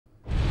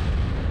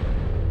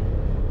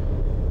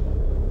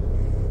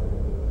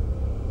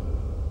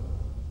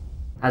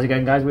How's it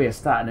going, guys? We are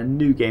starting a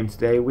new game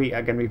today. We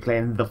are going to be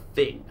playing The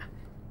Thing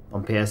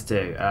on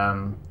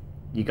PS2.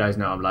 You guys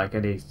know I'm like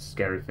any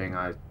scary thing,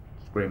 I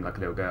scream like a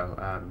little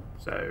girl.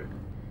 So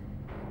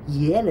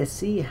yeah, let's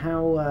see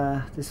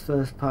how this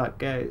first part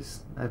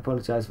goes. I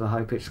apologise for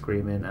high-pitched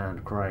screaming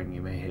and crying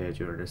you may hear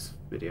during this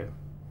video.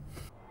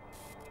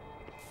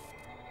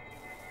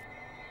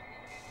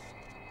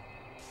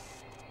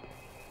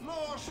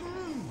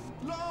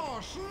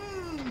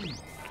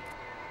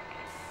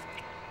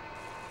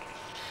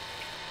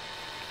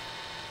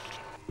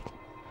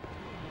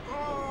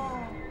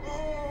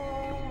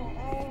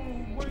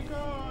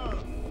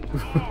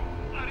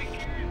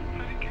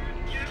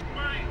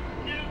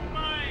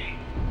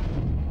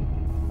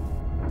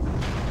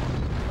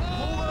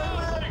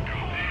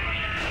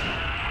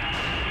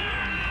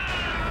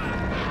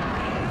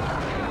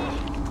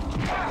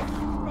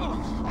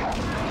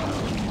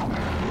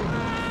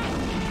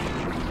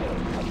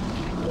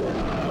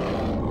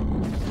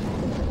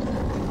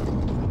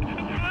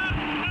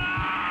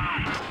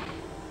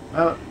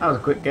 Well, that was a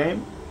quick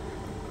game.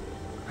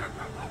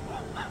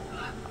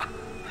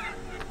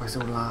 Why is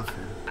all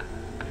laughing?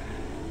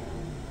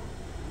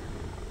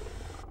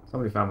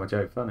 Somebody found my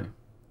joke funny.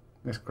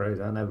 That's crazy,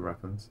 that never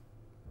happens.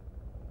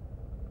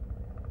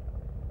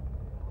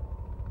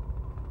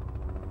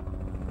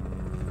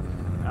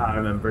 I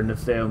remember in the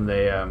film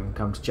they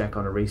come to check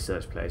on a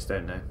research place,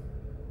 don't they?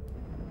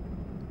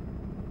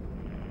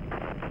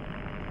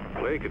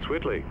 Blake, it's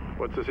Whitley.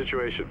 What's the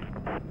situation?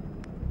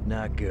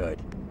 Not good.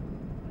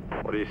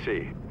 What do you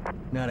see?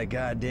 Not a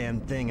goddamn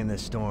thing in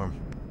this storm.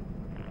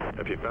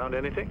 Have you found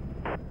anything?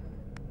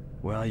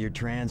 Well, your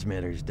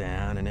transmitter's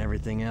down and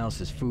everything else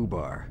is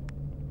foobar.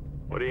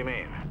 What do you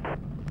mean?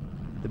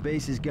 The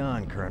base is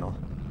gone, Colonel.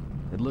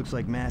 It looks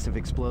like massive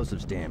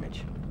explosives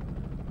damage.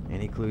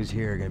 Any clues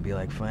here are gonna be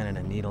like finding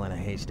a needle in a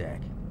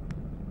haystack.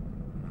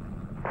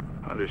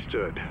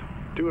 Understood.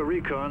 Do a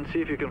recon,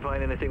 see if you can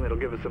find anything that'll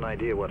give us an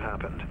idea what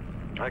happened.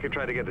 I could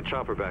try to get the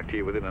chopper back to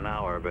you within an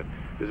hour, but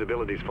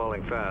visibility's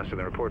falling fast and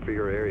the report for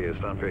your area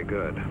is not very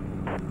good.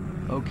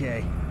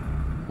 Okay.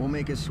 We'll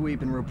make a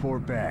sweep and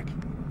report back.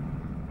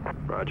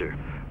 Roger.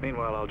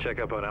 Meanwhile, I'll check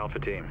up on Alpha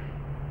Team.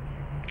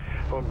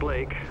 Oh,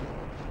 Blake,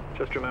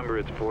 just remember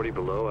it's 40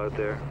 below out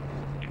there.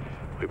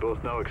 We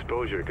both know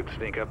exposure could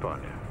sneak up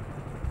on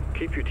you.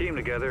 Keep your team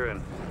together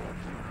and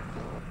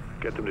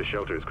get them to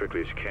shelter as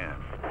quickly as you can.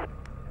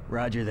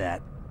 Roger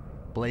that.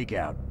 Blake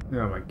out.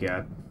 Oh my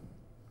god.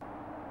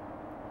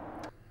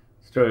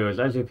 Story was,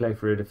 as you play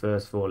through the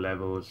first 4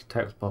 levels,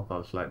 text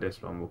pop-ups like this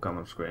one will come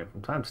on screen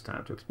from time to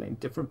time to explain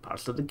different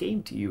parts of the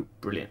game to you.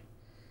 Brilliant.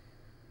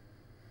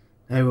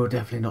 They will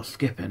definitely not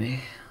skip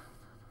any.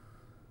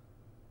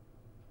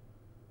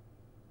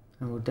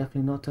 And we'll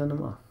definitely not turn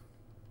them off.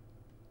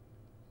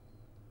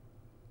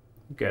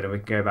 Okay, then we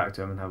can go back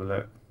to them and have a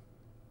look.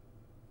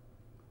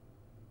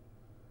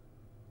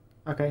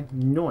 Okay,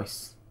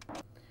 nice.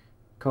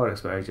 Cold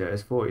exposure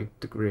is 40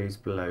 degrees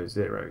below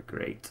 0.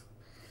 Great.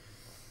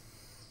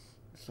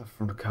 Stuff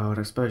from the cold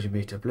exposure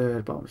meter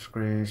blurred bottom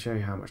screen. Show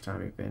you how much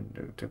time you've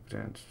been.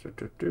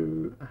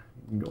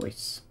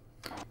 Nice.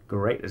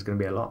 Great, there's going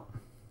to be a lot.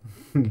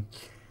 Okay,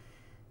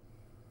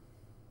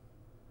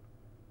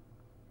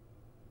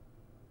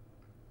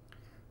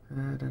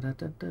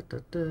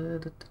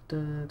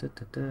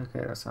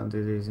 that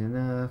sounded easy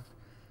enough.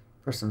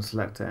 Press and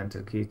select to enter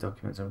the key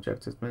documents and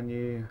objectives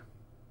menu.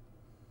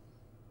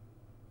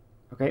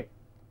 Okay,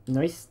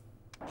 nice.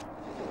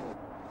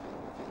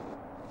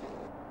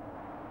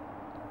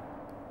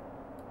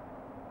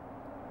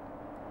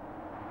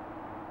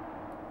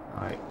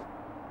 Right.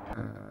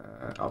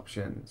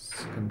 Options,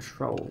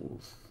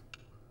 controls.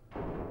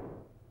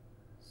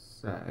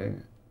 So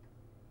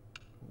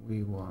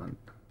we want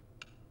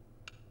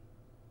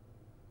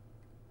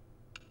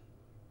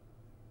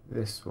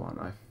this one.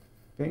 I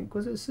think,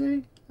 was it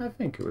C? I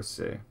think it was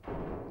C.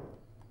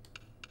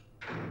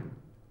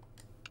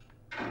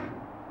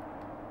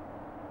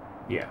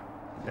 Yeah,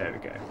 there we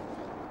go.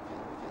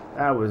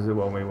 That was the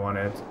one we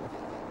wanted.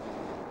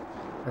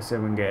 Let's see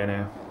if we can get in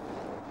here.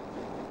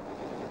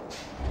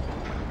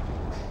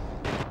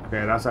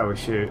 Okay, that's how we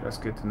shoot. That's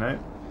good to know.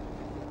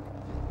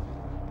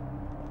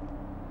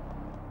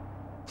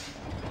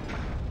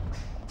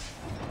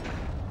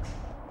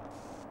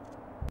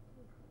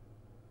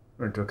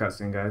 We're into a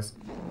cutscene, guys.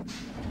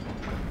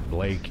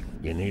 Blake,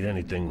 you need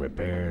anything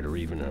repaired or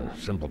even a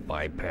simple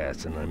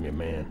bypass, and I'm your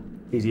man.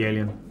 Easy,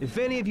 alien. If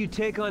any of you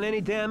take on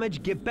any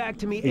damage, get back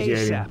to me Easy,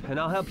 ASAP, alien. and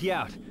I'll help you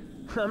out.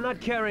 I'm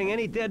not carrying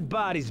any dead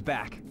bodies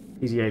back.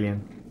 Easy,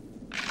 alien.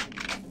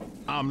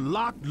 I'm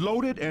locked,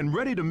 loaded, and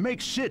ready to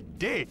make shit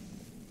dead.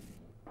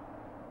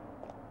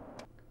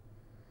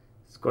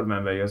 Squad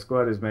member. Your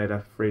squad is made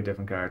up of 3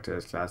 different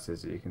characters,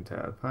 classes that you can tell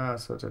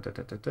apart.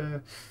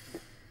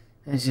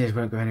 Engineers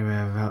won't go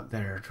anywhere without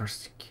their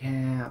trusted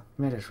cap.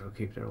 Medics will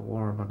keep their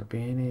warm on the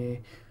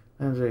beanie.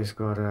 Members of your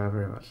squad are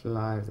very much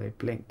alive. They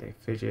blink, they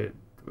fidget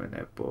when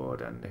they're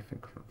bored, and they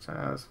think for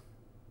themselves.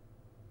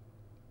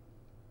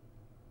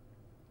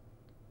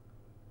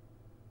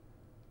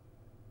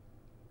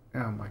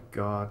 Oh my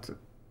god.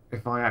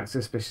 if I act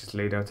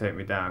suspiciously, they'll take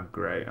me down.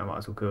 Great, I might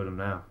as well kill them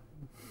now.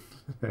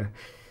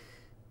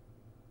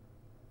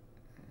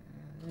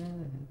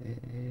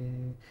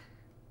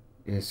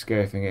 Yeah, the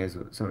scary thing is,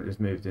 something just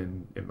moved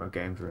in my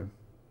games room.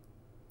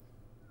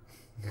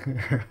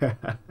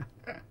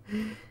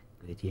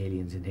 The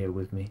aliens in here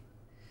with me.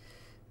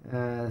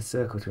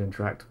 Circle to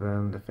interact with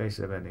them. The faces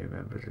of any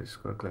members of the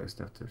squad close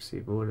enough to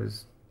receive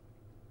orders.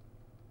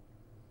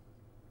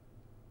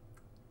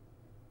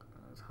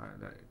 Let's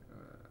highlight.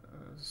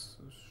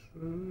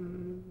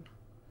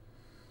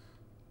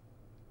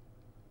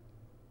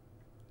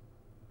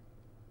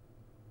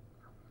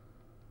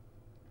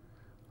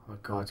 Oh my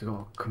god, you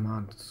got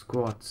command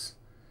squads.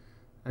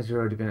 As you've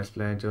already been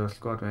explained, your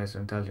squad mates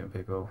are intelligent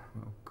people.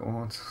 Oh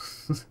god.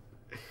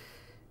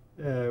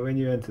 When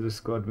you enter the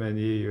squad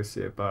menu, you'll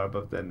see a bar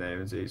above their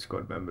names. Each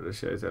squad member that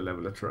shows their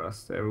level of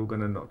trust. They're all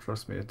gonna not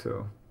trust me at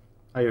all.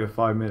 I give it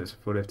 5 minutes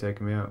before they've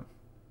taken me out.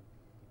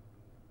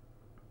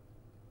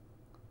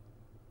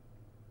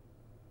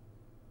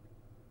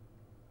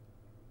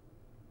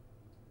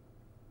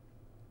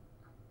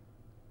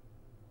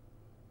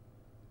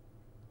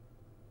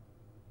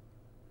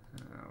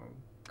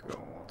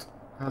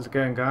 How's it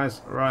going,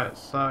 guys? Right,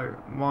 so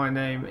my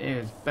name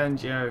is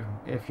Benjio.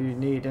 If you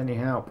need any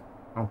help,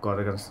 oh god,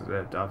 I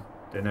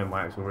don't know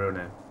my actual real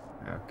name.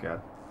 Oh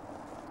god.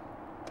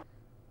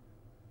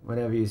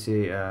 Whenever you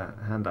see a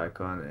hand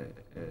icon, it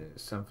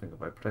is something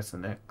if I press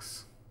an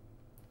X.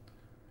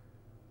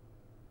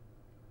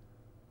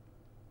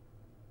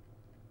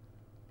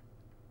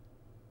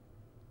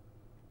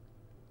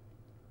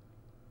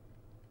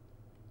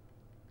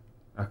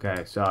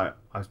 Okay, so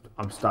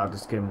I'm starting to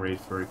skim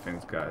read through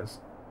things, guys.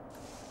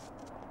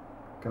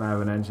 Can I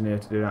have an engineer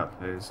to do that,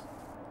 please?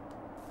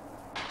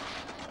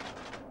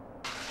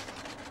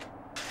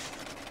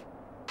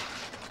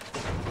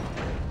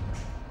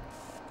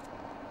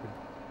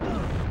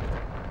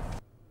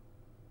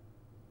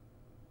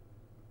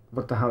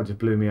 What the hell just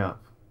blew me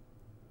up?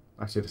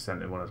 I should have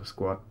sent in one of the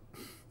squad.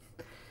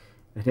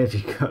 And if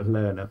you got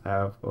low enough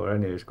health, or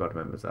any of your squad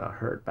members are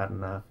hurt bad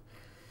enough,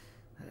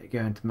 they go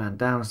into man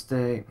down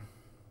state.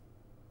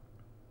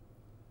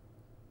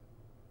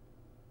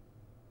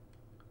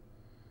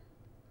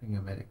 Bring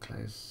your medic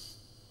close. Oh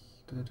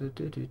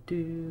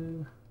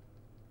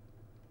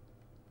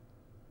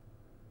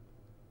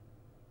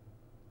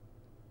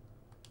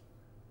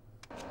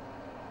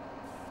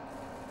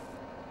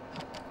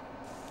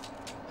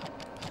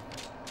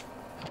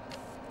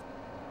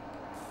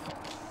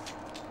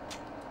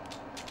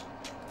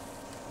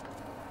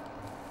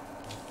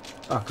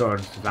god,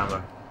 this is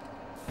ammo.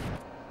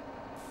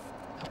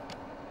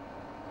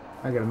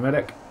 I get a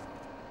medic.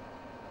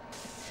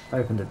 I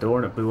opened the door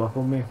and it blew up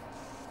on me.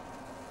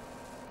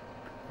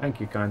 Thank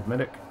you, kind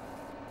medic.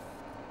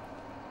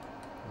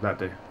 What'd that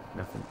do?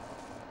 Nothing.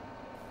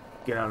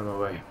 Get out of my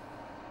way.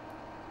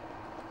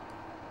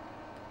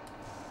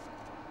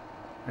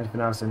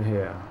 Anything else in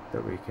here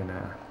that we can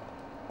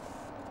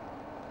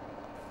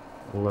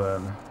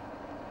learn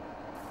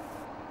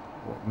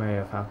what may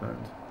have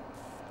happened?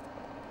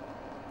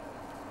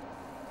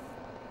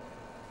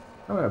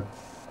 Oh,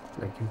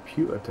 the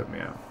computer took me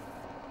out.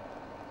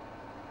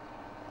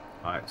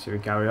 Alright, should we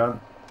carry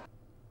on?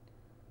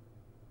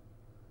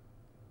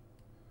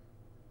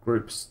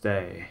 Group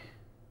stay.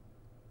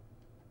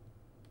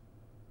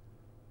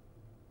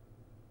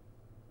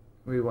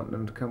 We want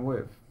them to come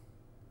with.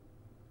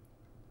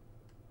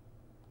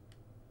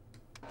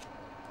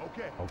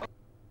 Okay.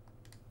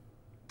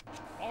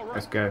 All right.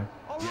 Let's go.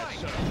 All right.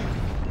 Yes,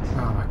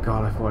 Oh my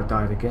god, I thought I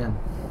died again.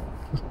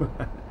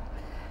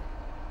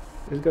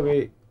 It's gonna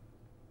be...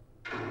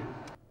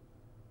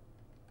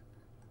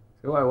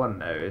 So what I want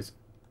to know is,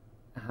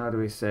 how do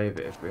we save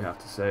it if we have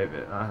to save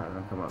it? I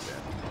haven't come up yet.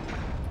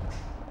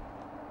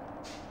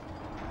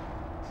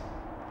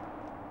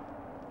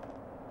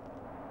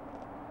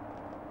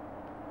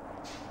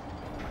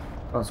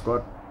 Come on,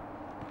 squad.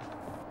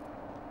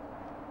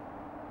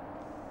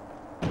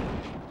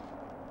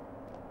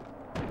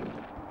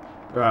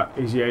 Right,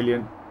 easy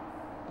alien.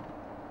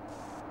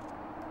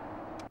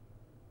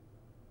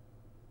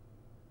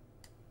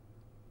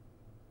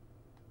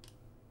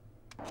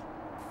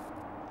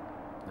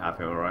 I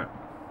feel alright.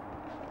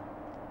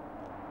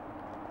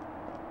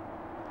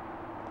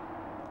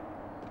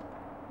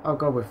 Oh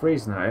god, we're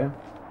freezing out here.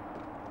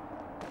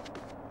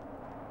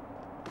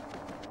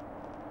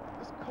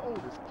 this cold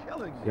is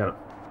killing me. Got it.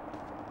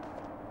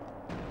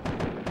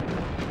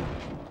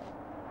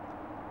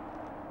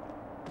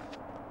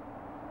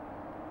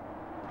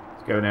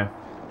 Let's go now.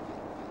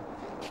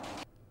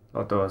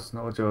 Locked doors.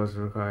 Not all doors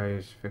require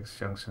you to fix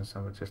junction,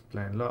 some are just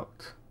plain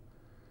locked.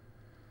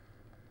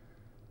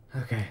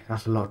 Okay,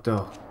 that's a locked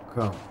door.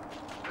 Cool.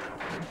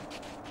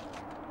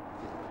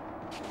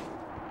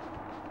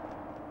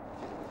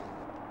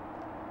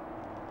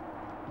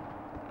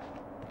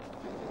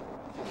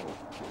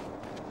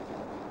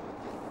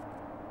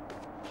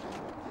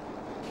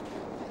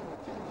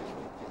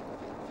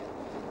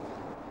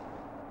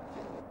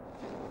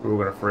 We're all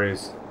gonna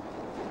freeze.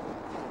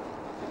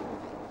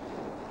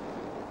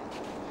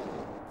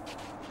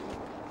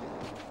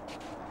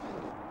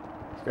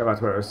 Let's go back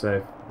to where it was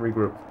safe.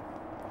 Regroup.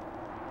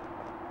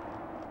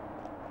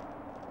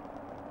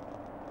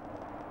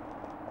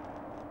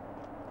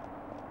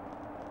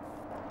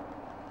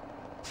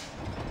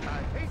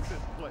 I hate this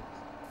place.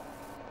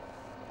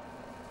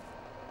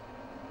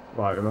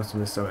 Right, we must have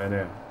missed something in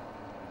here.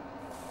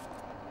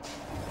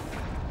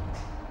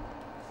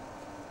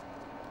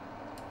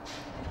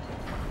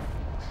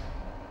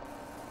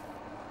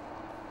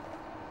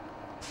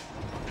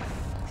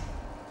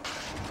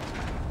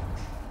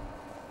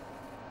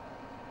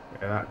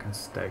 Yeah, that can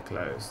stay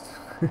closed.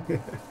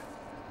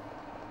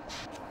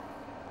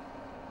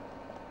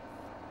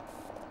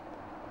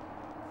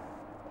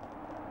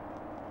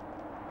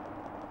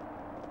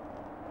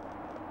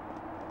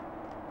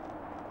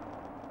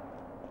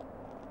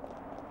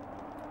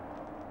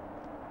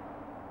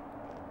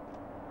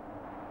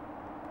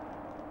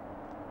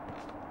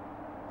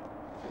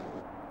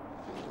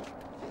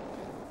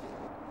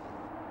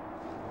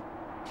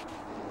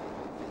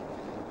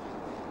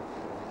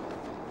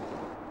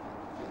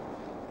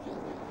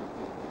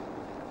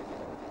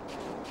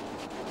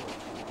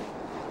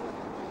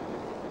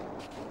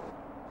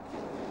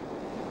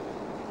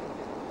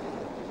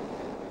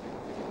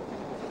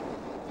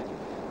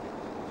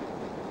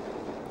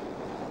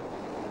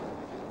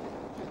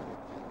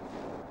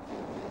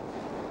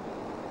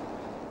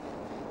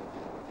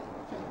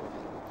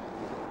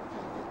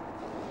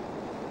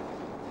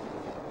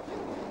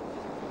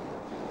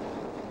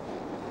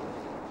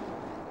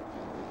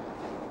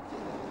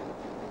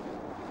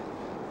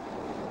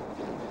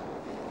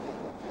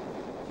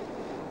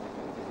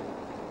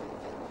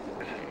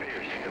 This is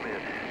Pierce. Come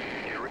in.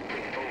 Can you read me?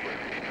 Over.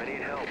 I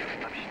need help.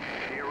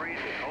 Can you read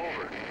me?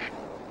 Over.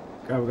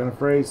 Okay, we're gonna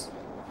freeze.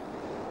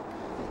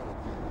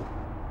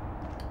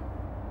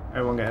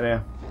 Everyone get in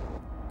here.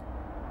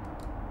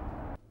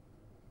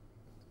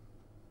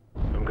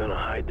 I'm gonna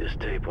hide this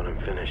tape when I'm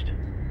finished.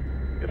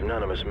 If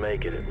none of us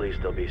make it, at least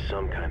there'll be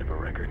some kind of a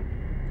record.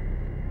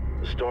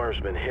 The storm's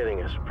been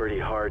hitting us pretty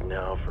hard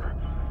now for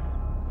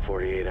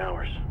 48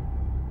 hours.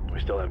 We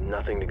still have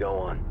nothing to go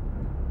on.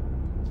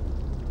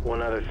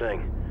 One other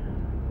thing.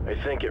 I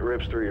think it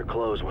rips through your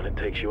clothes when it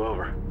takes you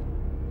over.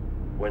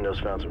 Windows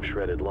found some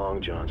shredded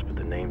long johns, but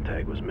the name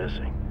tag was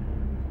missing.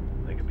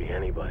 They could be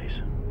anybody's.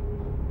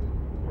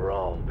 We're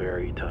all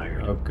very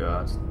tired. Oh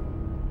god.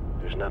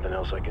 There's nothing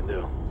else I can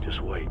do.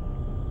 Just wait.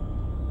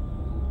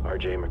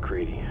 R.J.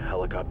 McCready,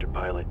 helicopter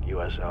pilot,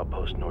 U.S.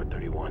 Outpost North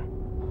 31.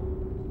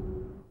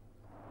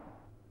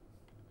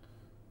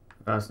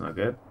 That's not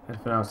good.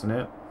 Anything else in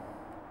it?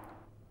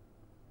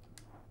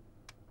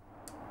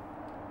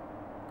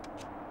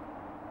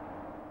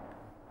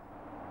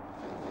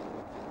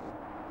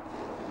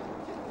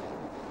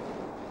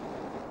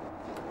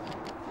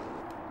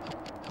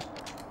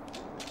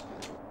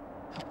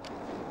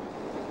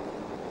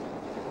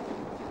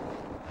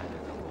 I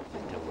don't know what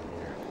we're doing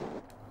here.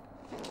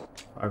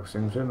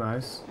 Focusing so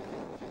nice.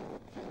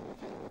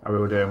 How we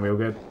all doing? We all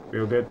good? We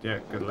all good? Yeah,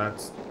 good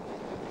lads.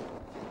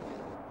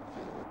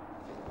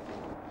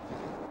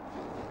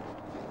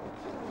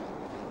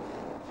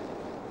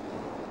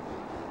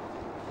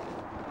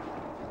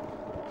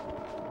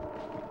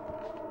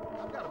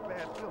 I've got a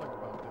bad feeling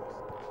about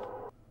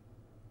this.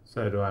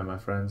 So do I, my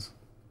friends.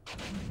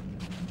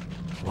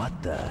 What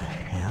the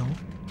hell?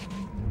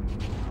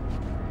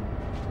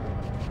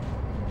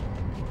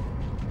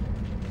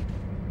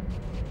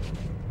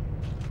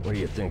 What do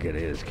you think it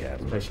is,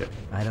 Captain? Spaceship.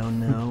 I don't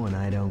know and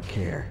I don't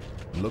care.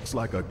 Looks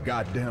like a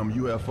goddamn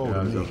UFO Yeah,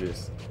 to it's me.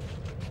 obvious.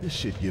 This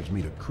shit gives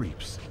me the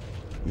creeps.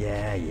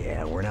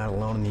 Yeah, we're not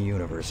alone in the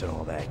universe and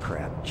all that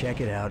crap. Check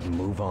it out and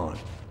move on.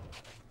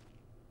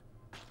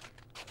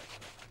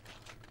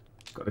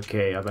 Got the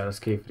key. I bet that's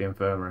key for the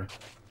infirmary.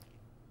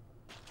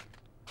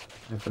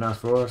 Anything else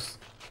for us?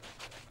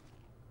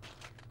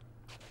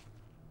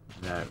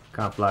 No,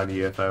 can't fly the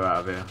UFO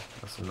out of here.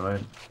 That's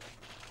annoying.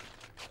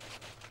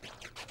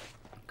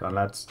 Go on,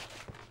 lads.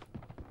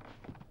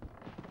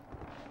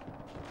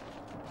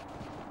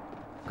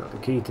 Got the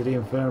key to the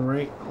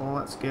infirmary. Oh,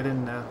 let's get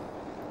in now.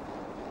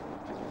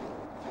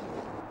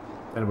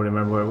 Anybody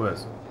remember where it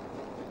was?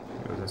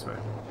 It was this way.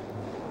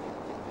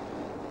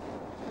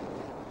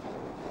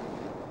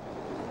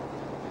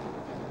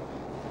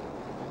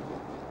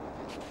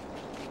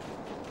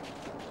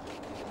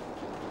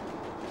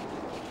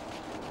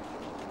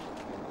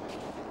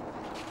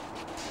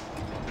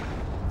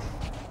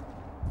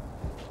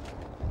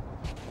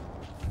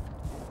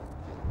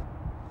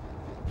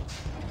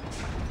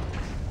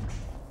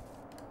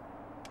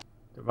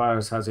 The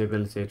virus has the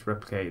ability to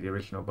replicate the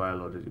original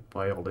biological.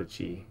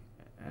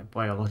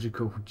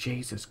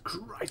 Jesus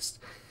Christ.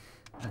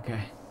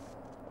 Okay.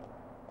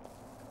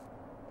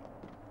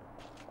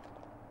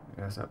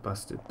 There's that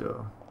busted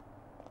door.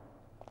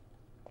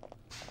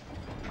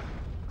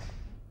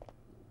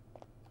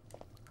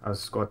 How's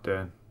the squad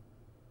doing?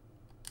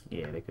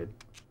 Yeah, they're good.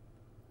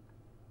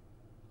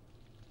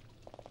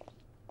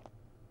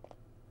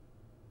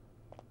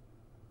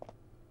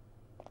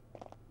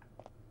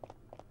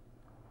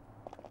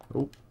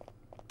 Oh.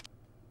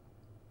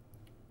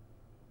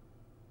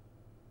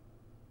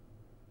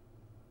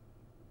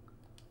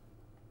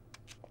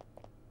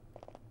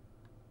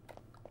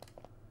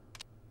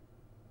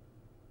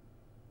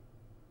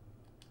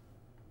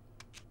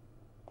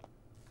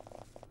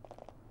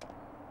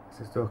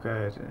 Access door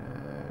code.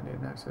 Need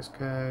an access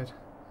code.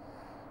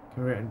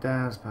 Can be written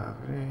down as part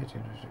of it.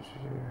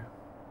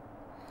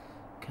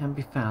 Can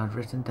be found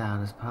written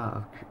down as part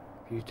of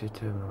computer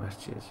terminal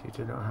messages. You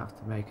do not have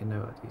to make a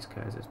note of these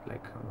codes as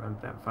Blake can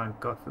remember them. Thank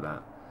God for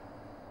that.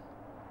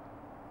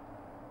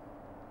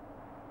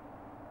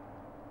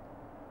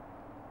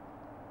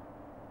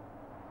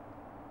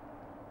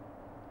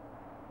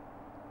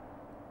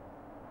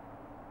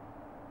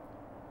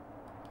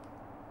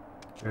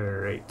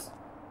 Great. So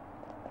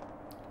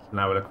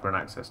now we're looking for an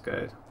access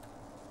code.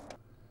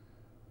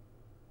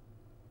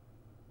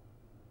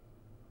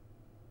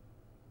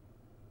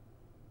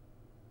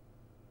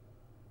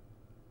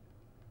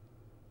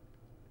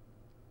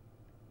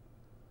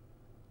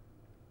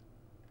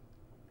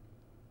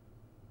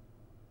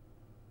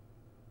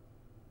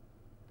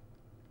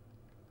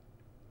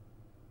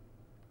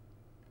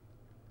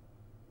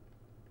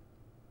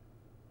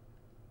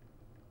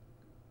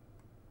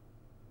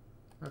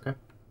 Okay.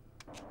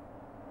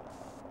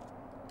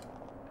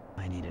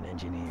 I need an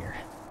engineer.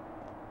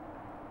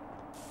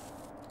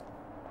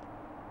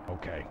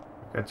 Okay.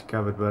 Got you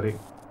covered, buddy.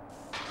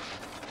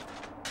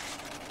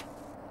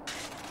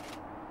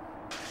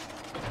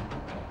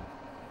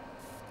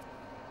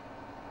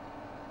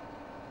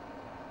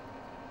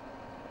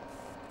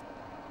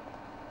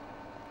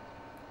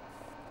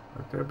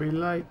 Let there be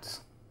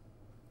lights.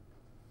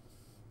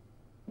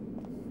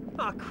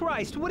 Ah,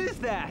 Christ, what is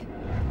that?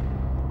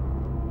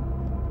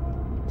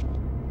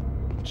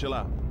 Chill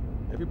out.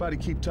 Everybody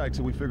keep tight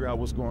till we figure out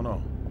what's going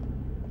on.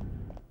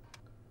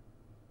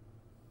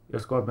 Your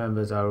squad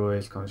members are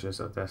always conscious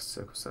of their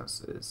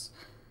circumstances.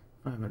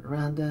 Environment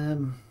around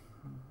them.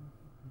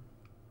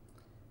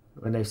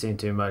 When they've seen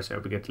too much, they'll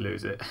begin to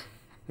lose it.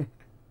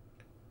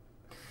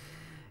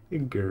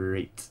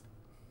 Great.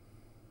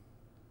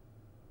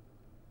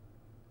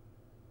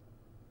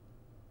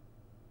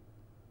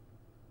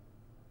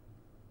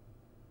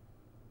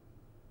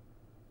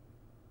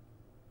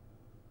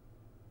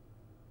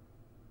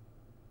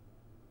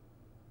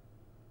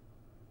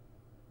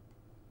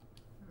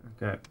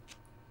 Okay.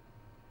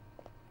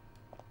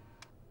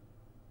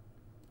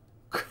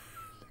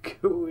 Look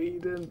at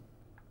Whedon.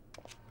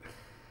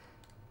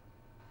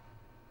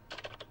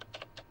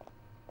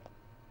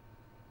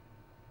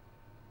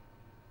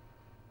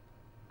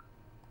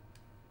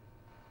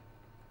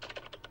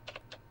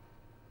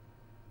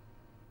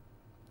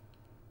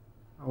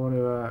 I want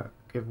to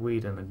give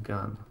Whedon a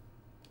gun.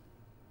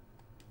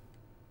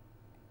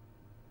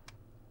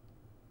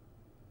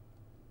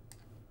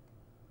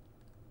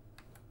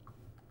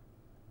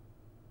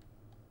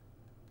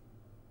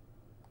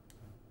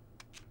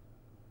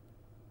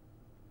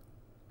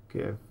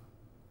 Give,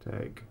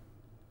 take,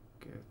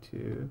 get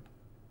to.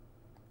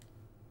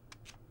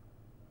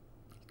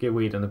 Get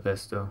Whedon a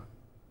pistol.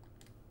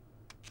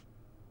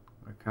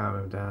 I calm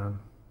him down.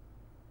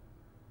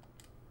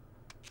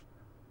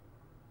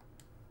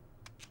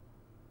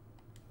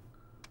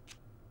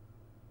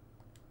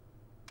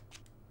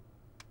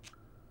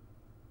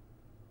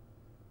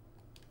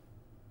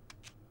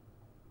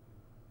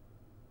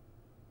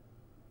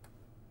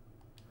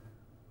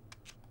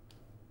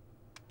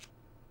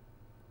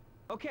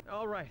 Okay,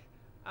 all right.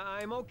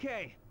 I'm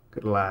okay.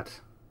 Good lad.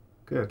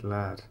 Good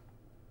lad.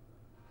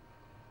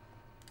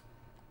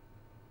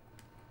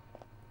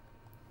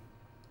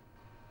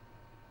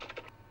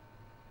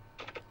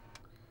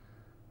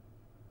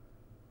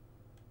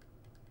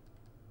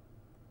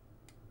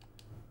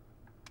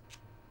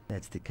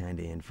 That's the kind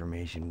of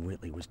information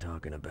Whitley was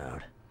talking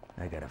about.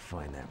 I gotta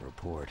find that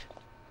report.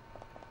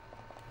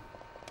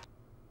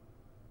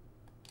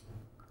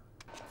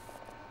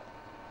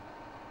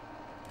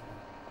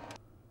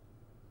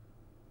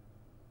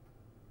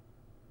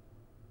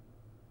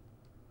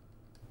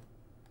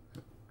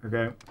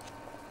 Okay.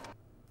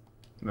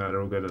 No, they're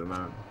all good at the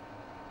moment.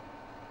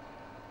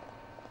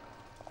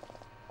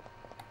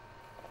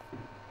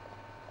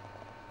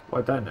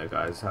 What I don't know,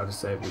 guys, is how to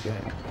save the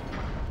game.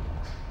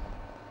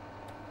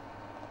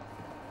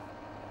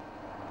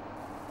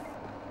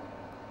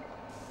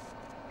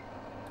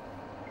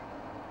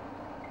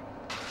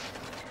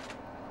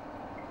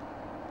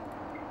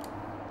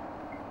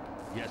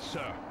 Yes,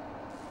 sir.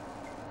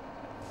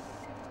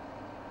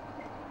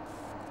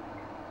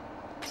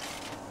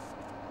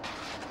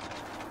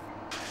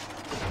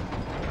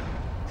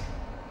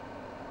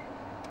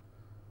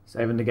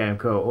 Saving the game,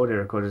 cool. Audio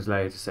recorder is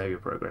later to save your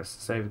progress.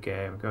 Save the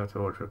game, go to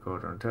audio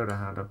recorder until the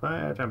hand up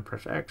there, then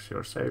press X,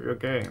 you'll save your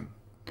game.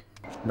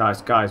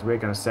 Nice, guys, we're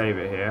going to save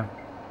it here.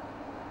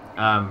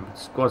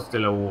 Squad's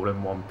still all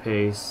in one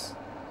piece.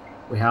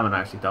 We haven't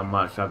actually done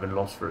much, I've been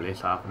lost for at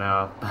least half an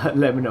hour. But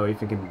let me know what you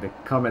think in the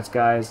comments,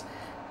 guys.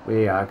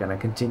 We are going to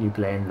continue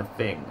playing The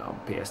Thing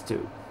on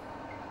PS2.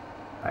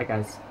 Bye,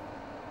 guys.